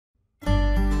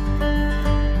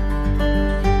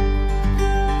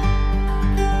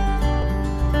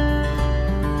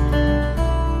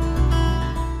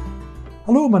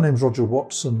Hello, my name's Roger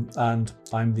Watson and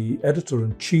I'm the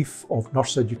Editor-in-Chief of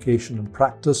Nurse Education and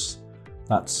Practice.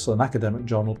 That's an academic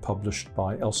journal published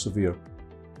by Elsevier.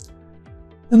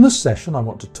 In this session, I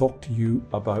want to talk to you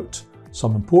about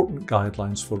some important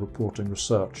guidelines for reporting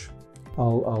research.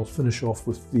 I'll finish off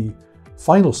with the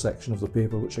final section of the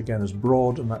paper, which again is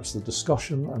broad, and that's the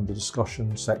discussion, and the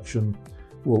discussion section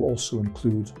will also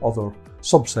include other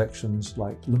subsections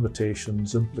like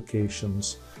limitations,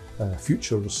 implications,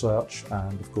 future research,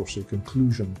 and of course a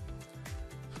conclusion.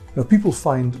 Now, people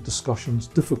find discussions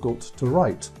difficult to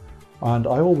write, and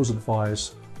I always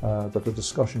advise that a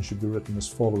discussion should be written as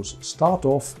follows. Start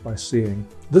off by saying,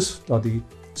 this study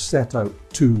set out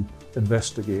to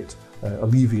investigate,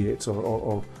 alleviate,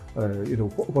 or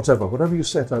whatever you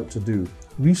set out to do.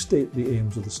 Restate the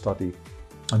aims of the study,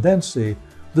 and then say,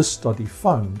 this study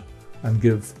found, and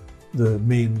give the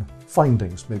main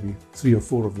findings, maybe 3 or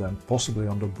 4 of them, possibly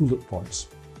under bullet points.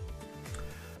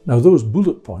 Now, those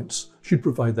bullet points should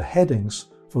provide the headings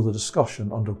for the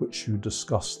discussion under which you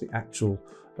discuss the actual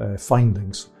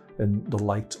findings in the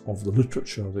light of the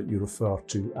literature that you refer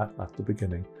to at the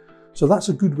beginning. So that's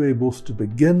a good way both to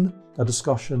begin a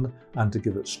discussion and to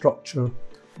give it structure,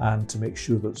 and to make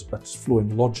sure that it's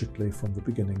flowing logically from the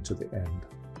beginning to the end.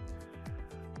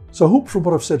 So I hope from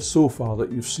what I've said so far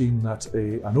that you've seen that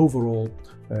an overall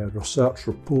research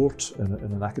report in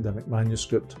an academic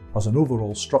manuscript has an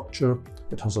overall structure,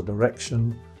 it has a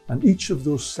direction, and each of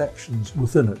those sections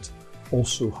within it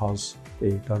also has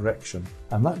a direction.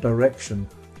 And that direction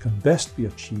can best be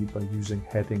achieved by using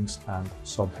headings and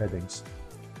subheadings.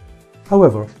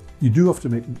 However, you do have to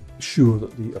make sure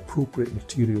that the appropriate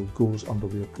material goes under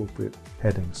the appropriate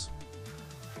headings.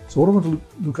 So what I want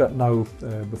to look at now,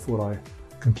 before I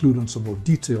conclude on some more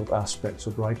detailed aspects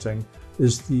of writing,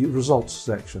 is the results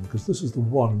section, because this is the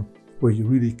one where you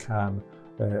really can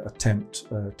attempt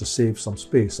to save some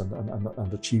space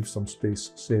and achieve some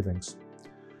space savings.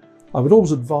 I would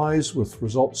always advise with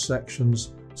results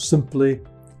sections simply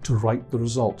to write the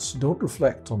results. Don't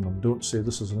reflect on them. Don't say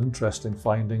this is an interesting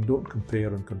finding. Don't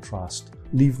compare and contrast.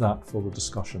 Leave that for the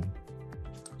discussion.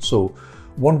 So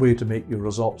one way to make your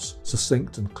results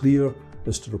succinct and clear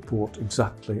is to report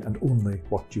exactly and only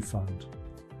what you found.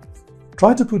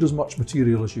 Try to put as much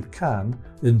material as you can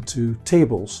into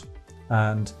tables,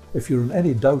 and if you're in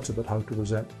any doubt about how to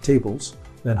present tables,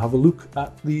 then have a look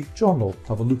at the journal,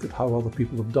 have a look at how other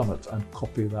people have done it and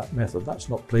copy that method. That's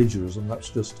not plagiarism,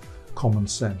 that's just common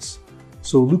sense.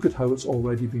 So look at how it's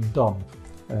already been done.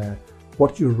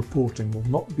 What you're reporting will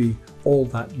not be all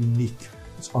that unique.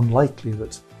 It's unlikely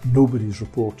that nobody's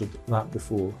reported that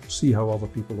before. See how other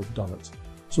people have done it.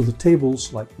 So the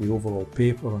tables, like the overall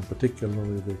paper and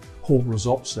particularly the whole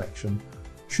results section,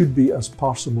 should be as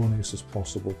parsimonious as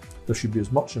possible. There should be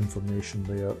as much information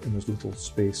there in as little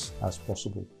space as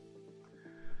possible.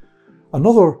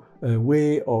 Another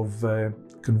way of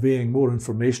conveying more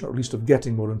information, or at least of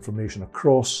getting more information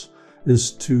across,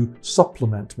 is to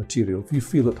supplement material. If you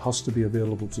feel it has to be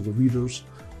available to the readers,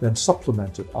 then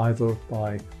supplement it either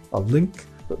by a link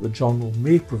that the journal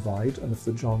may provide, and if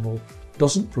the journal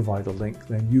doesn't provide a link,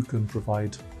 then you can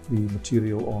provide the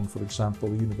material on, for example,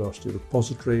 the university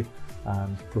repository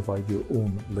and provide your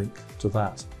own link to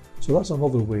that. So that's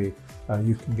another way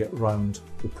you can get around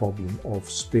the problem of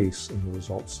space in the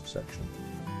results section.